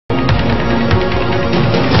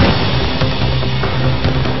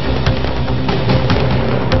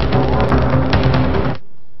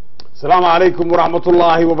السلام عليكم ورحمة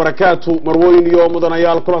الله وبركاته مروين يوم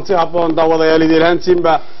مدنيال كلان سي حفون داودا يالي هانتين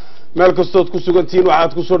با meel kastood ku sugantiin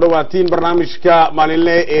waxaad ku soo dhawaatiin barnaamijka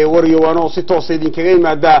maalinle ee wariyo waano si toos ah idin kaga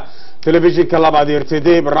yimaada telefishinka labaad RTD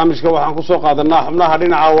barnaamijka waxaan ku soo qaadanaa xubnaha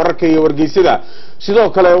dhinaca wararka iyo wargeysada sidoo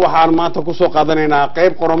kale waxaan maanta ku soo qaadanaynaa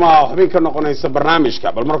qayb qormaha xubin ka noqonaysa barnaamijka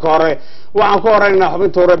bal marka hore waxaan ku horeynaa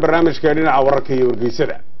xubinta hore barnaamijka dhinaca wararka iyo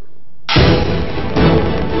wargeysada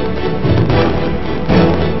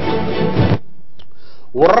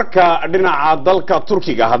wararka dhinaca dalka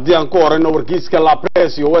Turkiga hadii aan ku horeyno wargeyska La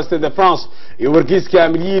Presse iyo West de France iyo wargeyska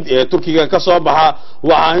Miliyid ee Turkiga ka soo baxa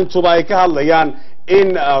waxa intuba ay ka hadlayaan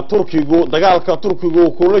in Turkigu dagaalka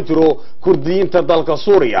Turkigu kula jiro Kurdiyiinta dalka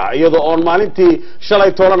Suuriya iyadoo oo maalintii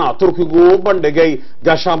shalay toolana Turkigu u bandhigay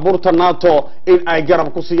gaashaanbuurta NATO in ay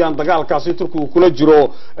garab ku siiyaan dagaalkaasi Turkigu kula jiro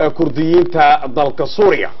Kurdiyiinta dalka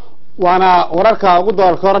Suuriya waana wararka ugu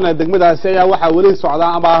doorka horena degmadaasi ayaa waxa wali socda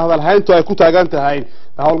ama hadalhayntu ay ku taagan tahay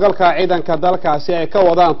hawlgalka ciidanka dalkaasi ay ka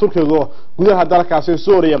wadaan Turkiga gudaha dalkaasi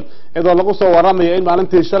Suuriya iyadoo lagu soo waramayo in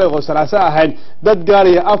maalintii shalay oo Salaaso ahayd dad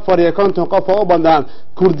gaariya 450 qof oo u bandaan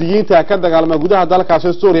Kurdiyiinta ka dagaalama gudaha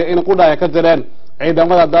dalkaasi Suuriya in qudhaaya ka direen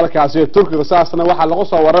ciidamada dalkaasi Turkiga saasna waxa lagu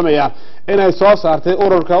soo waramayaa inay soo saartay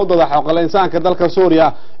ururka u dooda xuquuqul insaanka dalka Suuriya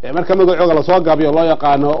ee marka magacooda la soo gaabiyo loo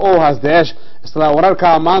yaqaano OHSDH isla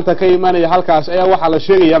wararka maanta ka imanaya halkaas ayaa waxa la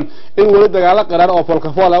sheegayaa in wali dagaalo qaraar oo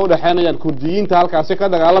falkafool ay u dhaxeynayaan Kurdiyiinta halkaasi ka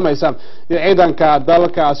dagaalamaysa iyo ciidanka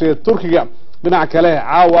dalkaasi Turkiga dhinaca kale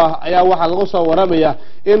caawa ayaa waxa lagu soo waramayaa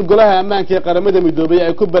in golaha ammaanka ee qaramada midoobay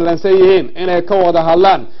ay ku ballansan yihiin inay ka wada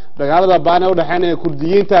hadlaan dagaalada baan u dhaxeynaya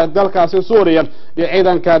Kurdiyiinta dalkaasi Suuriya iyo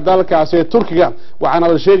ciidanka dalkaasi Turkiga waxaana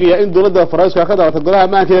la sheegayaa in dawladda Faransiiska ka daawato golaha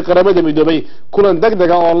ammaanka ee qaramada midoobay kulan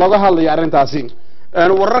degdeg ah oo laga hadlayo arrintaasi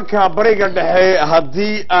wararka bariga dhexe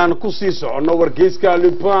hadii aan ku sii socono wargeyska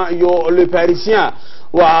Le Point iyo Le Parisien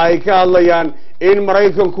waxa ay ka hadlayaan in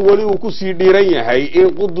Mareykanku wali uu ku sii dhiiran yahay in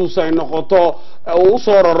Qudus ay noqoto uu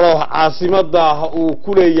soo raro caasimada uu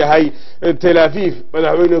ku leeyahay Tel Aviv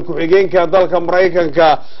madaxweyne ku xigeenka dalka Mareykanka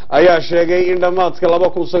ayaa sheegay in dhamaadka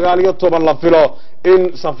 2019 la filo in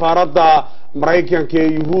safaaradda Mareykanka ee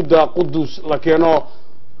Yuhuudda Qudus la keeno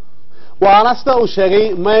waana sida uu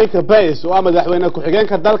sheegay Mike Pence oo madaxweyne ku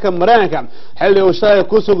xigeenka dalka Mareykanka xilli uu shalay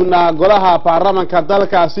ku sugnaa golaha baarlamaanka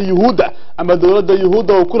dalkaasi Yuhuudda ama dawladda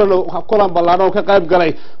Yuhuudda oo kulan ballaaran ka qayb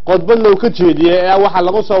galay qodbad loo ka jeediyay waxa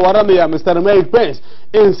lagu soo waramayaa Mr Mike Pence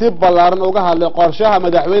in si ballaaran uga hadlay qorshaha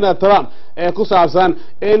madaxweyne Trump ee ku saabsan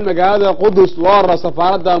in magaalada Qudus loo raro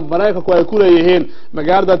safaaradda Mareykanku ay ku leeyihiin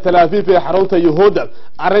magaalada Tel Aviv ee xarunta Yuhuudda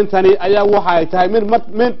arintani ayaa waxa ay tahay mid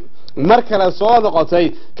markale soo noqotay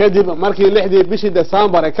kadib markii 6 bishii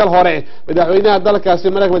December ee kal hore madaxweynaha dalkaasi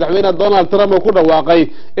madaxweyne Donald Trump ku dhawaaqay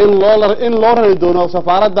in loo rari doono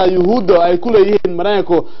safaaradda Yuhuudda ay ku leeyihiin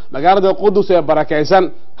Mareykanku magaalada Qudus ee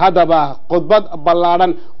barakeysan hadaba qodbad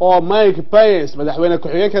ballaaran oo Mike Pence madaxweyne ku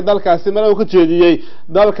xigeenka dalkaasi Mareykanku ka jeediyay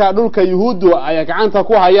dalka dhulka Yuhuudda ay gacanta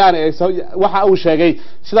ku hayaan waxa uu sheegay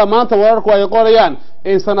sida maanta wararku ay qorayaan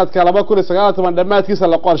in sanadka 2019 dhamaadkiisa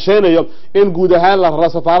la qorsheynayo in guud ahaan la raro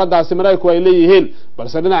safaaraddaasi Mareykanku ay leeyihiin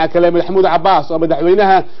balse dhinaca kale Maxamuud Cabbaas oo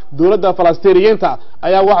madaxweynaha dawladda Falastiiniyiinta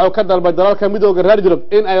ayaa waxa uu ka dalbay dalalka midowga reer Yurub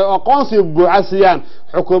in ay aqoonsi buuxasiyaan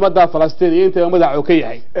xukuumadda Falastiiniyiinta ee madaxu ka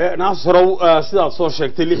yahay naasrow sidaad soo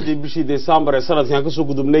sheegtay 6 bishii December ee sanadkan ka soo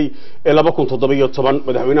gudubnay 2017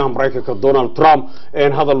 madaxweynaha Mareykanka Donald Trump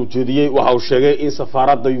hadal u jeediyay waxa uu sheegay in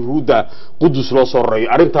safaaradda Yuhuudda Qudus loo soo raray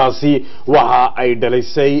arintaasi waxa ay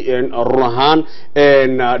dhalaysay run ahaan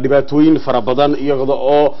dhibaatooyin fara badan iyagoo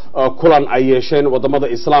oo kulan ay yeesheen wadamada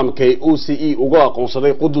Islaamka ee OCE uga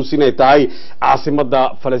aqoonsaday Qudus inay tahay caasimada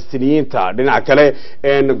Falastiiniyiinta dhinaca kale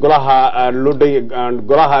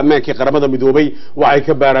golaha ammaanka qaramada midoobay waxay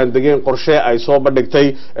ka baaraan degeen qorshe ay soo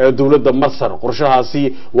bandhigtay dawladda Masar qorshahaasi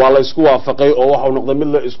waa la isku waafaqay oo waxa uu noqday mid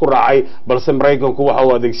la isku raacay balse Mareykanku waxa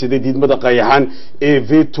uu adeegsaday diidmada qayaxan ee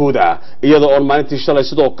veto-da iyadoo oo maalintii shalay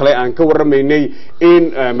sidoo kale aan ka waramaynay in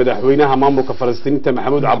madaxweynaha maamulka Falastiiniinta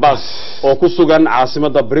Maxamuud Cabbaas oo ku sugan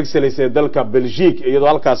caasimada Brussels ee dalka Belgium iyadoo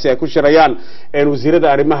halkaasi ay ku shirayaan wasiirada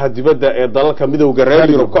arrimaha dibadda ee dalalka midowga reer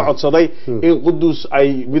Yurub ka codsaday in Qudus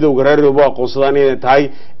ay midowga reer Yurub aqoonsadaan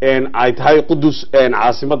ay tahay Qudus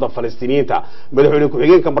caasimada Falastiiniyiinta madaxweyne ku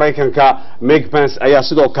xigeenka Mareykanka Mike Pence ayaa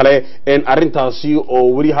sidoo kale arintaasi oo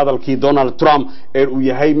wali hadalkii Donald Trump uu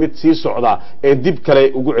yahay mid sii socda dib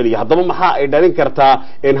kale ugu celiya hadaba maxaa ay dhalin kartaa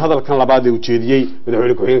hadalkan labaad ee uu jeediyay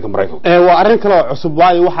madaxweyne ku xigeenka Mareykanka waa arin kale oo cusub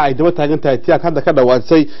waxa ay daba taagan tahay tiyaak hadda ka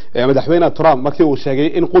dhawaasay madaxweyne Trump markii uu sheegay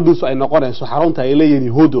in Qudus ay noqonayso xarunta ay leeyihiin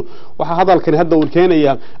Yahuudu waxa hadalkan hadda uu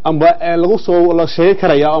keenaya amba lagu soo la sheegay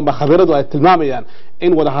karaya amba khabiiradu ay tilmaamayaan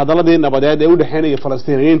in wada hadaladii nabadeed ee u dhaxeynaya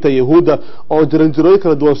Falastiiniyiinta Yahuuda oo jiranjirooyin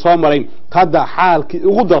kala duwan soo maray hadda xaalkii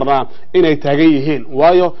ugu darnaa inay taagan yihiin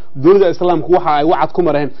waayo dowladda islaamku waxa ay wacad ku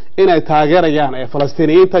mareen inay taageerayaan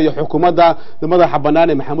Falastiiniyiinta iyo xukuumadda madaxa bannaan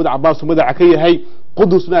ee Maxamuud Cabbaas madaxa ka yahay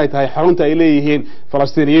Qudusna ay tahay xarunta ay leeyihiin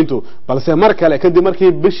Falastiiniyiintu balse mar kale kadib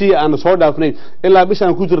markii bishii aan soo dhaafnay ilaa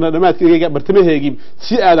bishaan ku jirna dhamaadkayga bartamaheegii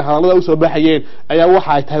si aad hadalada u soo baxayeen ayaa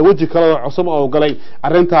waxa ay tahay waji kale oo cusub oo galay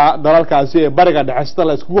arinta dalalkaasi ee bariga dhexe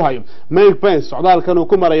la isku hayo Mike Pence socdaalkan uu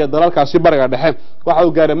ku maray dalalkaasi bariga dhexe waxa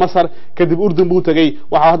uu gaaray Masar kadib Urdun buu tagay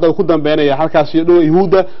waxa hadda ku dambeynaya halkaasi dhow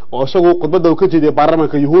Yahuuda oo isagu khudbada ka jeediyay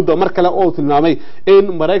baarlamaanka Yahuuda mar kale oo tilmaamay in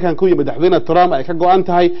Mareykanku iyo madaxweyne Trump ay ka go'an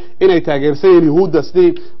tahay inay taageersan Yahuuda sidii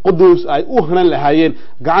Qudus ay u hanan lahaayeen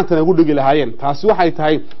gacantana ugu dhigi lahaayeen taasi waxay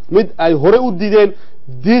tahay mid ay hore u diideen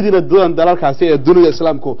diidina doon dalalkaasi ee dunida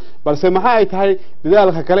islaamku balse maxay ay tahay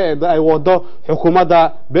dadaalka kale ee ay wado xukuumadda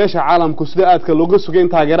beesha caalamku sida aadka looga sugay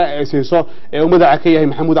taageero ay siiso ee madaxa ka yahay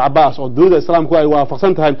Maxamuud Cabbaas oo dunida islaamku ay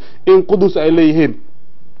waafaqsan tahay in Qudus ay leeyihiin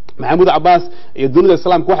Maxamuud Cabbaas iyo dunida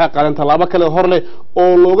islaamku waxay qaadan talaabo kale hor leh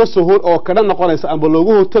oo looga soo hor oo ka noqonaysa amba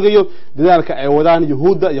loogu hortagayo dadaalka ay wadaan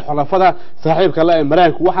Yahuuda iyo xulafada saaxiibka la ee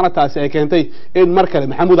Mareykanku waxana taasi ay keentay in mar kale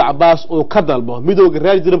Maxamuud Cabbaas uu ka dalbo midowga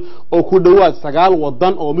reer Yurub oo ku dhawaad 9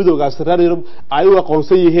 wadan oo midowgaas reer Yurub ay u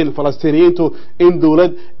aqoonsan yihiin Falastiiniyiintu in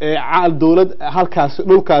dawlad halkaas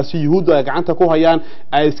dhulkaasi Yahuuda ay gacanta ku hayaan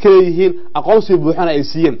ay iska leeyihiin aqoonsi buuxana ay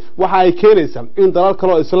siiyeen waxa ay keenaysaa in dalal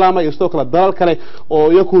kale oo islaam iyo sidoo kale dalal kale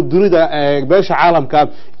oo iyagu dunida beesha caalamka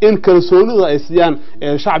in kalsoonida ay siiyaan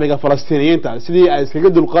shacbiga Falastiiniyiinta sidii ay iskaga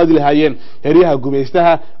dulqaadi lahaayeen heriyaha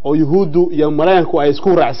gumeystaha oo Yahuudu iyo Mareykanku ay isku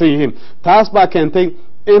raacsan yihiin taas baa keentay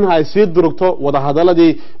in ay sii durugto wada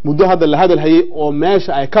hadaladii muddo hadda la hadalhayay oo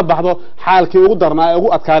meesha ay ka baxdo xaalkii ugu darnaa ee ugu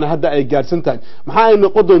adkaana hadda ay gaarsan tahay maxaa ay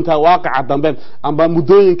noqon doontaa waaqica dambe amba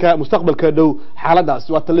muddooyinka mustaqbalka dhow xaaladaas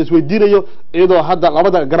waa la isweydiinayo iyadoo hadda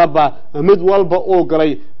labada garabba mid walba oo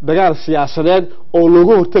galay dagaal siyaasadeed oo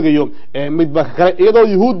looga hortagayo midba kale iyadoo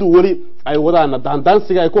Yahuudu wali ay wadaan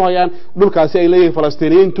daandaansiga ay ku hayaan dhulkaasi ay leeyihiin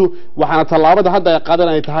Falastiiniyiintu waxaana talaabada hadda ay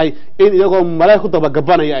qaadanay tahay in iyagoo Mareykanku daba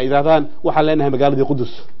gabanaya ay yiraahdaan waxa leenahay magaalada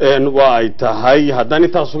Qudus waa ay tahay haddana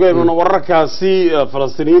inta sugeeyno wararkaasi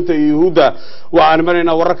Falastiiniyiinta iyo Yahuuda waxaan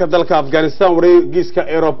marayna wararka dalka Afghanistan wareegiska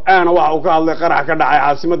Europe ana waxa uu ka hadlay qarax ka dhacay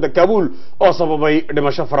caasimadda Kabul oo sababay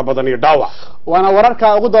dhimasho fara badan iyo dhaawac waana wararka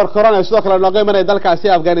ugu door koronay sidoo kale looga maray dalkaasi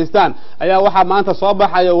Afghanistan ayaa waxa maanta soo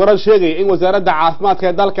baxay warar sheegay in wasaaradda caafimaadka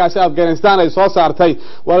ee dalkaasi Afghanistan ay soo saartay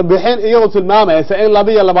warbixin iyadoo tilmaamaysa in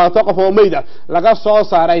 22 qof oo meyd laga soo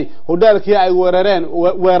saaray hoteelkii ay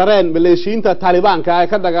weerareen maleeshiinta Talibanka ay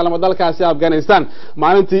ka dagaalamo dalkaasi Afghanistan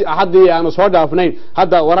maalintii Axadii aanu soo dhaafnay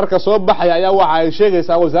hadda wararka soo baxay ayaa waxa ay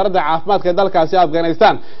sheegaysaa wasaaradda caafimaadka ee dalkaasi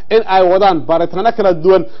Afghanistan in ay wadaan baaritaano kala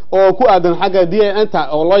duwan oo ku aadan xagga DNA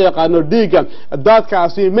oo loo yaqaano dhiigga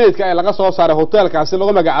dadkaasi meydka ay laga soo saaray hoteelkaasi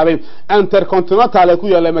lagu magacaabay Intercontinental ee ku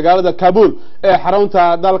yaala magaalada Kabul ee xarunta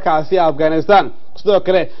dalkaasi Afghanistan sidoo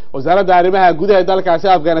kale wasaaradda arrimaha gudaha dalkaasi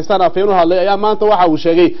Afghanistan afaynu hadlay ayaa maanta waxa uu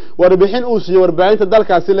sheegay warbixin uu siiyay warbaahinta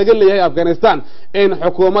dalkaasi laga leeyahay Afghanistan in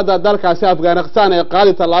xukuumadda dalkaasi Afghanistan ay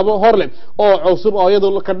qaadi talaabo horle oo cusub oo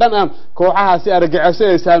iyadoo ka dhan ah kooxahaasi argagixisay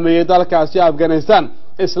ay saameeyay dalkaasi Afghanistan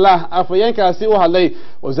isla afayeenkaasi u hadlay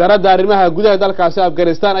wasaaradda arrimaha gudaha dalkaasi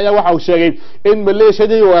Afghanistan ayaa waxa uu sheegay in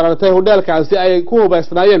maleeshiyadii weerartay hoteelkaasi ay ku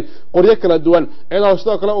hubaysnaayeen qoryo kala duwan iyadoo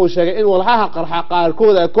sidoo kale uu sheegay in walxaha qarxa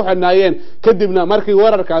qaarkood ay ku xidhnaayeen kadibna markii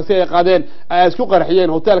weerarkaasi ay qaadeen ay isku qarxiyeen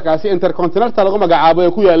hoteelkaasi Intercontinental lagu magacaabo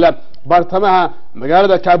ee ku yaala bartamaha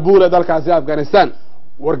magaalada Kabul ee dalkaasi Afghanistan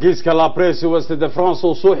wargeyska La Presse Ouest de France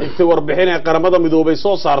oo soo xigtay warbixin ay qaramada midoobay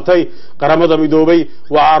soo saartay qaramada midoobay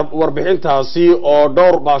waa warbixintaasi oo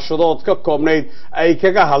dhowr baashadood ka koobnayd ay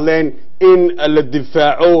kaga hadleen in la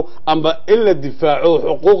difaaco amba in la difaaco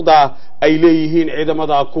xuquuqda ay leeyihiin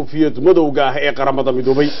ciidamada koofiyad madowga ah ee qaramada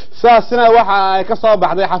midoobay saasina waxa ay ka soo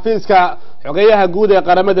baxday xafiiska xogeyaha guud ee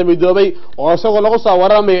qaramada midoobay oo isagoo lagu soo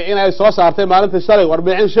waramay in ay soo saartay maalintii shalay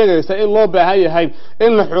warbixin sheegaysa in loo baahan yahay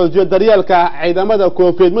in la xoojiyo daryeelka ciidamada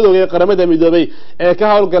koofiyad madowga ee qaramada midoobay ee ka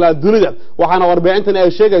howlgala dunida waxaana warbixintan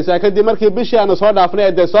ay sheegaysaa kadib markii bishii aan soo dhaafnay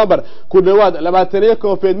ee December ku dhawaad 20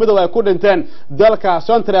 koofiyad madow ay ku dhinteen dalka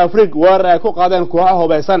Central Africa weerar ay ku qaadeen kooxo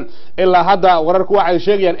hubeysan ilaa hadda wararku waxay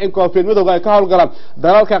sheegayaan in koofiyad madowga ay ka howlgalaan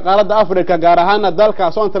dalalka qaaradda Afrika gaar ahaan dalka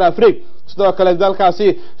Central Africa sidoo kale dalkaasi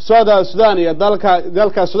Suudaan iyo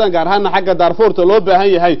dalka Suudaan gaar ahaan xagga Darfurta loo baahan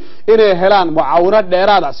yahay inay helaan mucaawinad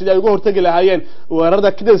dheeraad ah sidii ay uga hortagi lahaayeen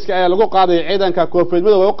weerarada kidiska ee lagu qaaday ciidanka koonfurta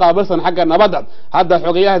midowga u qaabilsan xagga nabadda hadda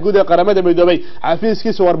xogayaha guud ee qaramada midoobay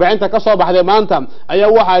xafiiskiisa warbixinta ka soo baxday maanta ayaa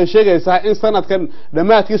waxa ay sheegaysaa in sanadkan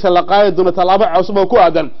dhamaadkiisa la qaadi doono talaabo cusub oo ku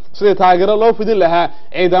aadan sidii taageero loo fidin lahaa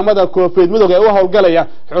ciidamada koonfurta midowga ee u howlgalaya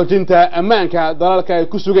xoojinta ammaanka dalalka ay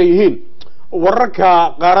ku sugan yihiin wararka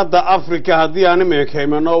qaaradda Afrika haddii aan imika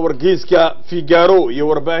imano wargeyska Figaro iyo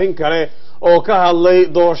warbaahin kale oo ka hadlay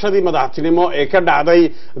doorashadii madaxtinimo ee ka dhacday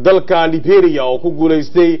dalka Liberia oo ku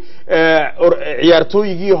guuleystay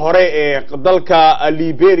ciyaartooygii hore ee dalka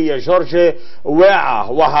Liberia George Weah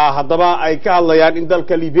waxa hadaba ay ka hadlayaan in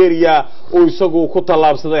dalka Liberia uu isagu ku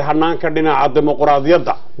talaabsaday hanaanka dhinaca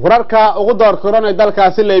dimuqraadiyadda wararka ugu door koronay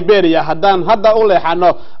dalkaasi Liberia hadda u leexano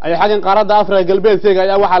ay xaqin qaaradda Afrika galbeedka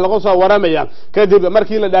ayaa waxa lagu soo waramaya kadib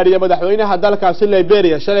markii la dhaariyay madaxweynaha dalkaasi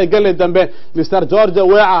Liberia shalay galay dambe Mr George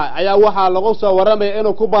Weah ayaa waxa lagu soo waramay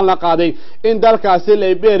inuu ku ballan qaaday in dalkaasi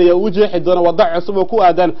Liberia uu jeexi doono wada cusub oo ku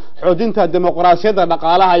aadan xoojinta dimuqraadiyadda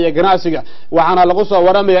dhaqaalaha iyo ganacsiga waxaana lagu soo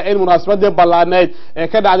waramay in munaasabadii ballaaneed ee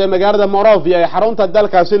ka dhacday magaalada Monrovia ee xarunta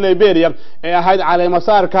dalkaasi Liberia ee ahayd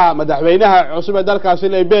caleemasaarka madaxweynaha cusub ee dalkaasi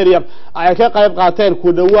Liberia ay ka qayb qaateen ku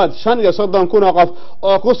dhawaad 35,000 qof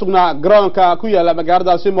oo ku sugnaa garoonka ku yaala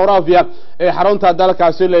magaaladaasi Monrovia ee xarunta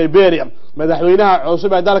dalkaasi Liberia madaxweynaha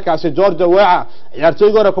cusub ee dalkaasi George Weah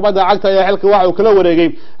ciyaartooyga hore kubadda cagta ayaa xilka waxa uu kala wareegay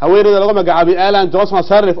haweeneyda lagu magacaabay Alan Johnson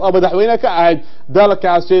Sirleaf oo madaxweyne ka ahayd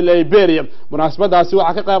dalkaasi Liberia munaasabadaasi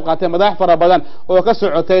waxa ka qayb qaatay madax fara badan oo ka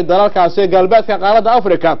socotay dalalkaasi galbeedka qaaradda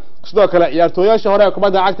Afrika sidoo kale ciyaartooyasha hore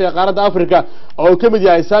kubadda cagta ee qaaradda Afrika oo ka mid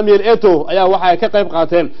yahay Samuel Eto'o ayaa waxa ay ka qayb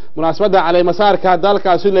qaateen munaasabada caleemasaarka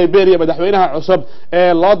dalkaasi Liberia madaxweynaha cusub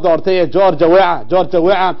ee loo doortay George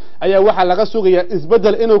Weah ayaa waxa laga sugayaa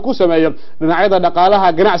isbedel inuu ku sameeyo dhinacyada dhaqaalaha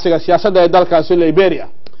ganacsiga siyaasadda ee dalkaasi Liberia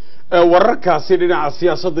wararkaasi dhinaca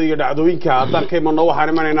siyaasadda iyo dhacdooyinka haddaan ka imanno waxaan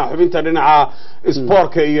imanaynaa xubinta dhinaca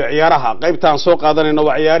isboortka iyo ciyaaraha qaybtaan soo qaadanayna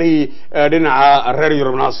waa ciyaarihii dhinaca reer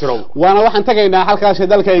Yurub Naasirow waana waxaan tagaynaa halkaas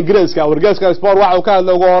dalka Ingiriiska wargeyska sport waxa uu ka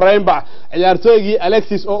hadlay ugu horeynba ciyaartooygii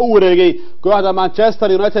Alexis oo u wareegay kooxda Manchester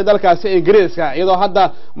United dalkaasi Ingiriiska iyadoo hadda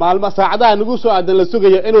maalmo saacadaha nagu soo aadan la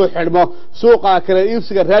sugayo inuu xidhmo suuqa kala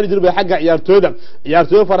iibsiga reer Yurub ee xagga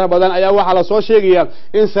ciyaartooy fara badan ayaa waxa la soo sheegaya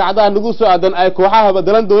in saacadaha nagu soo aadan ay kooxaha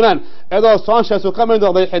bedelan doonaan iyadoo Sanchez uu ka mid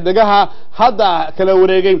noqday xidigaha hadda kala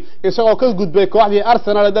wareegay isagoo ka gudbay kooxdii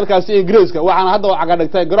Arsenal ee dalkaasi Ingiriiska waxaana hadda uu caga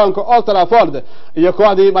dhigtay garoonka Old Trafford iyo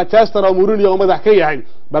kooxdii Manchester oo Mourinho oo madax ka yahay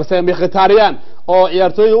balse Mkhitaryan oo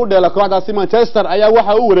ciyaartooyda u dheela kooxdaasi Manchester ayaa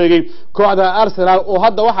waxa uu wareegay kooxda Arsenal oo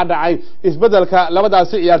hadda waxa dhacay isbedelka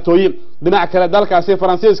labadaasi ciyaartooy dhinaca kale dalkaasi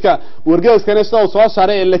Faransiiska wargeyskana soo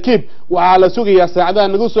saaray L'Equipe waxa la sugayaa saacadaha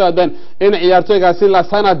nagu soo aadan in ciyaartooygaasi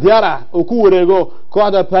Lassana Diarra uu ku wareego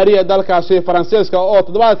kooxda Paris ee dalkaasi Faransiiska oo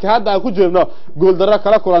toddobaadkii hadda ku jirno gool darro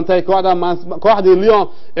kala kulantay kooxda Lyon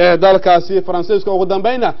ee dalkaasi Faransiiska ugu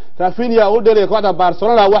dambeynna Rafinha uu dheelay kooxda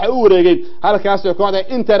Barcelona waxa uu wareegay halkaas kooxda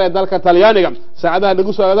Inter ee dalka Talyaaniga saacadaha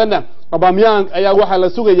nagu soo aadan Aubameyang ayaa waxa la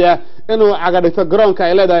sugayaa inuu caga dhigto garoonka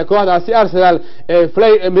ay leedahay kooxdaasi Arsenal ee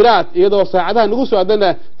Fly Emirates iyadoo saacadaha nagu soo aadan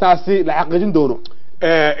taasi la xaqiijin doono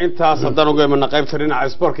intaas haddaan uga imanna qaybta dhinaca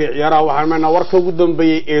isboortka iyo ciyaaraha waxaan imanaa warka ugu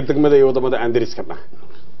dambeeyay ee degmada iyo wadamada aan deriska nahay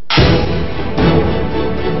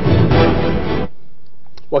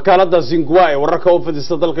wakaalada Xinhua ee wararka u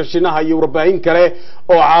fadhista dalka Shiinaha iyo warbaahin kale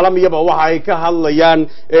oo caalamiyaba waxa ay ka hadlayaan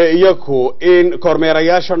iyagu in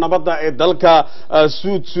kormeerayaasha nabadda ee dalka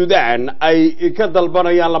Suudaan ay ka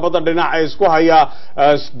dalbanayaan labada dhinac ee isku haya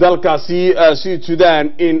dalkaasi Suudaan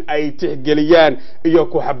in ay tixgeliyaan iyo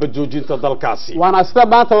ku xabad joojinta dalkaasi waana sida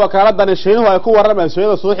maanta wakaaladani Shiinuhu ay ku waramayso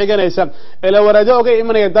iyadoo soo xiganaysa ila warajo uga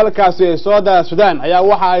imanaya dalkaasi Suudaan ayaa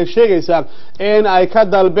waxa ay sheegaysaa in ay ka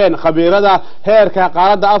dalbeen khabiirada heerka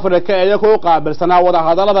qaaradda Afrika ee ku qaabilsanaa wada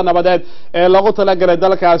hadallada nabadeed ee lagu talagalay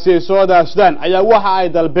dalkaasi Suudaan ayaa waxa ay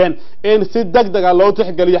dalbeen in si degdeg ah loo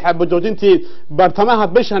tixgeliyo xabad joojintii bartamaha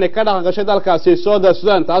bishan ka dhaqangashay dalkaasi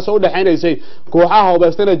Suudaan taasoo u dhaxaysay kooxaha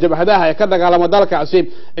hubeysan jabhadaha ee ka dagaalama dalkaasi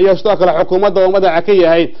iyo sidoo kale xukuumadda madaxa ka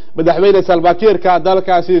yahay madaxweyne Salva Kiir ka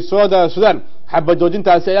dalkaasi Suudaan xabad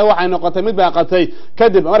joojintaasi ayaa waxay noqotay mid baaqatay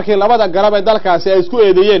kadib markii labada garab ee dalkaasi ay isku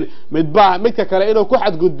eedeeyeen midka kale inuu ku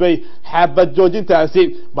xadgudbay xabad joojintaasi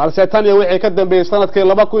balse tan iyo wixii ka dambeeyay sanadkii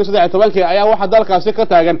 2013 ayaa waxa dalkaasi ka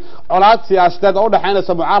taagan colaad siyaasadeed oo u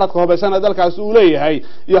dhaxaynaysa mucaaradka hubeysan ee dalkaasi uu leeyahay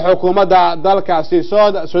iyo xukuumadda dalkaasi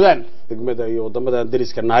Suudaan degmada iyo wadamada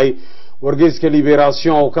deriska nahay wargeyska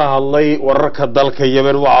Liberation oo ka hadlay wararka dalka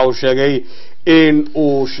Yemen waxa uu sheegay in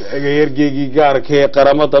uu sheegay ergeygii gaarka ee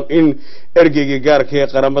qaramada in ergeyga gaarka ee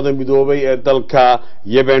qaramada midoobay ee dalka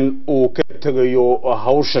Yemen uu ka tagayo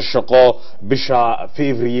hawsha shaqo bisha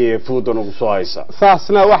February ee foodan ugu soo haysa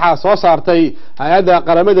saasna waxa soo saartay hay'adda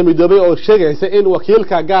qaramada midoobay oo sheegaysa in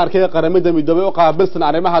wakiilka gaarka ee qaramada midoobay oo qaabilsan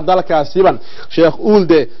arrimaha dalkaas Yemen Sheikh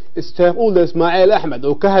Ulde Ismaaciil Ahmed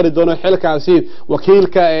oo ka hari doono xilkaasi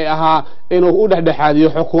wakiilka ee ahaa inuu u dhexdhexaadiyo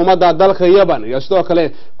xukuumadda dalka Yemen iyo sidoo kale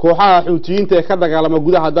kooxaha xuutiyiinta ee ka dagaalama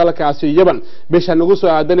gudaha dalkaasi Yemen bisha nagu soo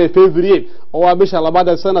aadanay February oo bisha labaad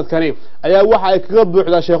ee sanadkani ayaa waxa ay kaga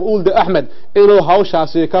buuxdaa Sheikh Ulde Ahmed inuu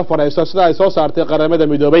hawshaasi ka farayso sida ay soo saartay qaramada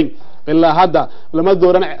midoobay ilaa hadda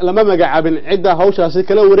lama magacaabin cidda hawshaasi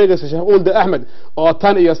kala wareegaysa Sheikh Ulde Ahmed oo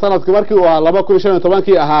tan iyo sanadkii markii uu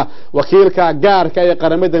 2015 ahaa wakiilka gaarka ee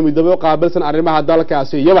qaramada midoobay oo qaabilsan arrimaha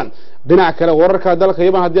dalkaasi Yemen dhinaca kale wararka dalka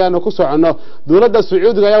Yemen hadii aanu ku socono dawladda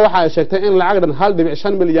Sacuudiga ayaa waxa ay sheegtay in lacag dhan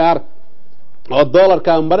 1.5 milyan oo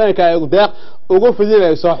dollarka Mareykanka ay deeq ugu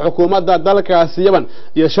fidinayso xukuumadda dalkaasi Yemen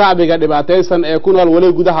iyo shacbiga dhibaataysan ee ku nool wali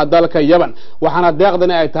gudaha dalka Yemen waxaana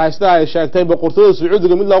deeqdan ay tahay sida ay sheegtay boqortooyada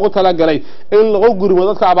Sacuudiga mid loogu talagalay in lagu gurmo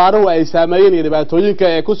dadka abaaruhu ay saameeyeen iyo dhibaatooyinka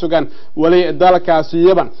ay ku sugan wali dalkaasi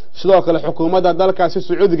Yemen sidoo kale xukuumadda dalkaasi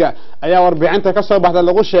Sacuudiga ayaa warbixinta ka soo baxday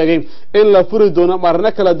lagu sheegay in la furi doono marna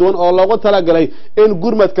kala duwan oo loogu talagalay in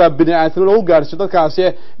gurmadka bini'aadamnimo lagu gaarsiiyo dadkaasi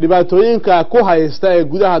dhibaatooyinka ku haysta ee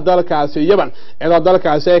gudaha dalkaasi Yemen iyadoo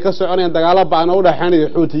dalkaasi ay ka soconayaan dagaalo أنا أقول حين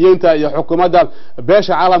حوتيين تا يحكومة بيش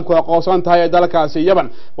عالم كقوسان تاي دالكاسي يبن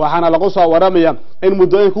وحنا لقصة ورمية إن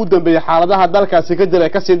مدوين كودن بحالتها دالكاسي كجرا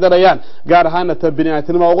كسي دريان قارهانا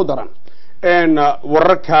تبنياتنا ما وقدران إن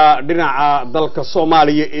وركها دنا دلك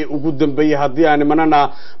الصومالية وجودن بيه هديان مننا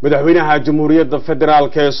مدحوينها جمهورية الفدرال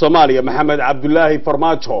كالصومالية محمد عبد الله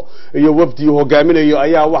فرماتشو يوفدي وجامين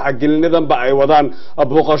أيها واحد النظام بقى وضان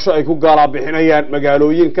بقشة يكون قارب بحنيان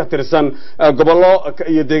مجالوين كترسن قبله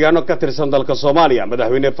يديجانو كترسن دلك الصومالية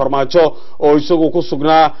مدحوين فرماتشو ويسوق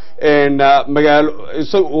كسقنا إن مجال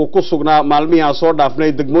يسوق كسقنا معلميها صور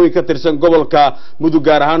دافني دقموي كترسن قبل كمدو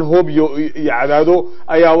جارهان هوب يعدادو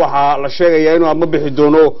أيها واحد لشيء inuu ama bixi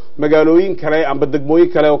doono magaalooyin kale ama degmooyin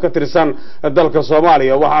kale oo ka tirsan dalka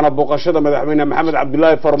Soomaaliya waxaana booqashada madaxweyne Maxamed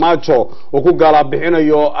Cabdullaahi Farmaajo oo ku gaala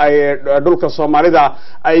bixinayo ay dhulka Soomaalida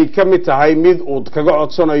ay ka mid tahay mid uu kaga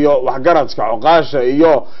codsanayo waxgaradka oqaasha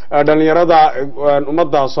iyo dhalinyarada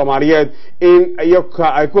ummadda Soomaaliyeed in iyaga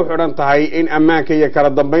ay ku xiran tahay in ammaanka iyo kala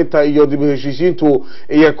dambeynta iyo dib u heshiisiintu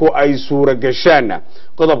iyagu ay suura gashaan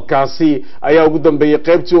qodobkaasi ayaa ugu dambeeyay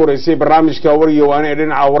qaybtii horeysay barnaamijka wariyo waana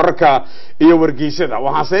dhinaca wararka iyo wargeysada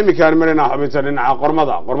waxaan sameeyay marina xubinta dhinaca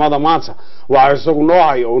qormada maanta waxa isagu noo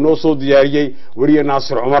hay oo noo soo diyaariyay wariye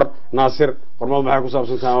Naasir Umar Naasir qormada maxay ku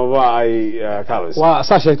saabsan tahay ay kaalis waa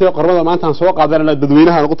saasheeyay qormada maanta aan soo qaadanayna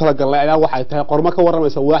dadweynaha ugu talagalay ayaa waxay tahay qormo ka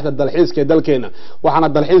waramaysa waaxda dalxiiska ee dalkeena waxaana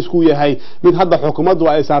dalxiisku yahay mid hadda xukuumaddu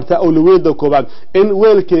ay saartay awlawiyada koobaad in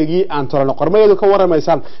weelkeegii aan torano qormayadu ka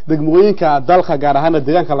waramaysan degmooyinka dalka gaar ahaan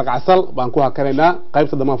deegaanka lagacasal baan ku hakanayna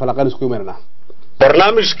qaybta dhamaan falaqan isku imaanayna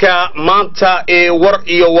barnaamijka maanta ee war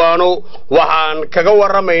iyo waano waxaan kaga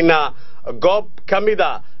waramaynaa goob kamida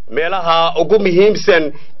meelaha ugu muhiimsan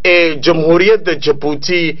ee jamhuuriyadda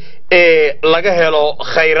Djibouti ee laga helo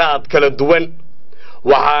khayraad kala duwan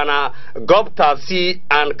waxaana goobtaasi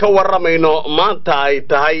aan ka waramayno maanta ay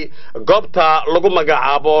tahay goobta lagu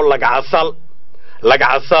magacaabo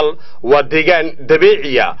lagacasal waa deegaan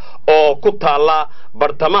dabiiciya oo ku taala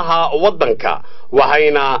bartamaha wadanka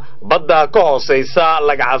waxayna badda ka hooseysa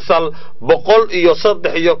lagacasal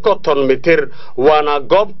 153 mitir waana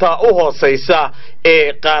goobta u hooseysa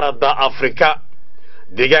ee qaaradda Afrika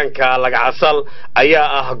deegaanka lagacasal ayaa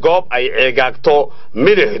ah goob ay ceegaagto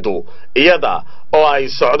milixdu iyada oo ay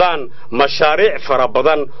socdaan mashaariic fara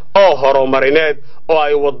badan oo horumarineed oo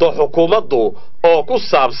ay wado xukuumaddu oo ku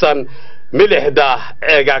saabsan milixda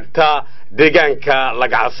ceegaagta deegaanka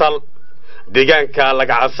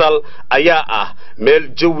lagacasal ayaa ah meel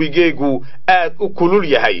jawigeegu aad u kulul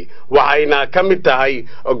yahay waxayna ka mid tahay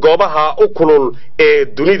goobaha u kulul ee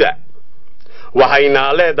dunida waxayna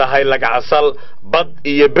leedahay lagacasal bad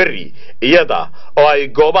iyo beri iyada oo ay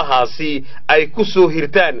goobahaasi ay ku soo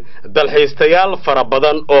hirtaan dalxiistayaal fara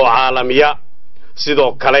badan oo caalamiya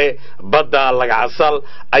sidoo kale badda lagacasal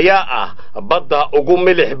ayaa ah badda ugu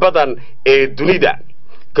milix badan ee dunida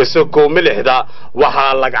kasoo milixda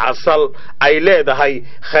waxaa lagacasal ay leedahay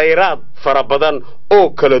khayraad fara badan oo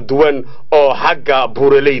kala duwan oo xagga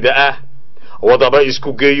buuraleyda ah wadaba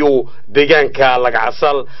isku geeyo deegaanka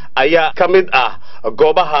lagacasal ayaa ka mid ah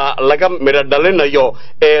goobaha laga midho dhalinayo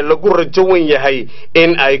ee lagu rajawan yahay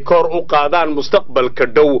in ay kor u qaadaan mustaqbalka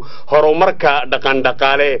dhow horumarka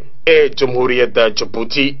dhaqan-dhaqaale ee jamhuuriyadda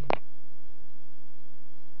Djibouti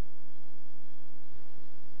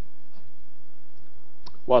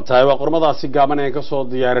وطيب قرمضة سجامنا ينكسر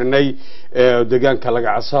ديارني دجان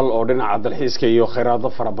كلاجعسل أو دنا عبد الحيس كيو خيرات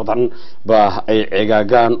ضفر بدن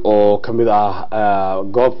بعجاجان أو كمدا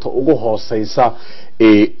قابط وجوه سيسا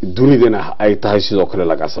دونيدنا أي تهيسي ذوك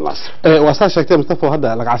للاجعسل ناس. وصار شكل مصطفى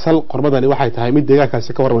هذا لاجعسل قرمضة اللي واحد تهاي ميت دجاج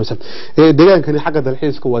كاسك ورا مثلا دجاج كان حاجة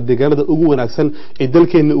الحيس كوا دجاج هذا وجوه ناكسن الدل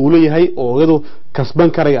كان أولي هاي أو يدو كسبان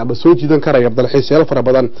كريه أما سوي جدا كريه عبد الحيس يلا فرا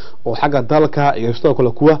بدن وحاجة دالك يشتغل كل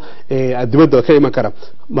كوا الدبد كي ما كرم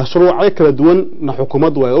مشروع عليك لدون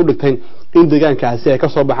نحكومات ويقولتين إن دجان كاسية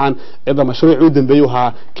كصباحان إذا مشروع عودن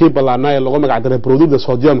بيوها كيب الله ناي اللي قام قاعد برودود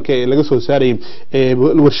الصوديوم كي اللي جسوا ساري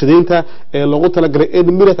الورشدين تا اللي قلت لك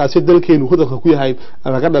إن ميرة كاسية دلكين وخذ خكوي هاي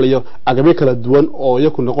رجعنا ليه عجبك لدون أو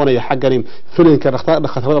يكون نقول يحجرين فلين كرختار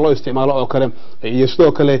خطر الله استعماله أو كلام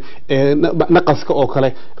يشتو كله نقص أو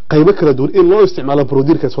كله قيمك لدون إن الله استعماله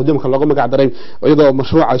برودير كصوديوم كلا قام قاعد درين وإذا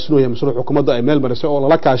مشروع عشانه هي مشروع حكومة إيميل برسول الله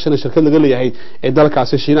لك عشان الشركة اللي قال لي هي دلك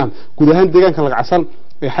عسى شينام كلهن دجان كان عسل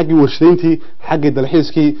حاجي ورشدينتي حاجي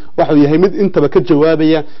دلحيسكي waxa yahay mid intaba ka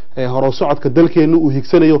jawaabaya horo socodka dalkeenu uu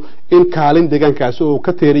higsanayo in kaalin deegaankaas uu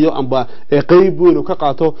ka teeriyo amba qayb weyn uu ka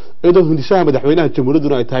qaato iyadoo hindishaha madaxweynaha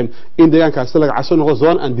jamhuuriyadda ay tahay in deegaankaas laga casho noqdo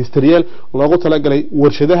zone industrial loogu talagalay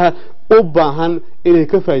warshadaha u baahan inay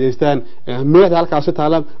ka faa'iideystaan meelaha halkaas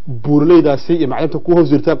taala buurleydaasi iyo macdanta ku hoos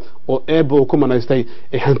jirta oo eebo ku manaystay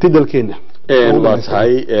hanti dalkeena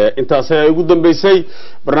هاي انت سيقول دم بيسي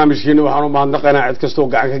برنامج كيني وحنو ما عندنا عد كستو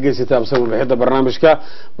قاعد كجيسي تابسون بحيث برنامج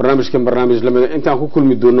برنامج لما انت كل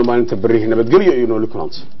مدون ما انت بريه نبتقلي ينو لكم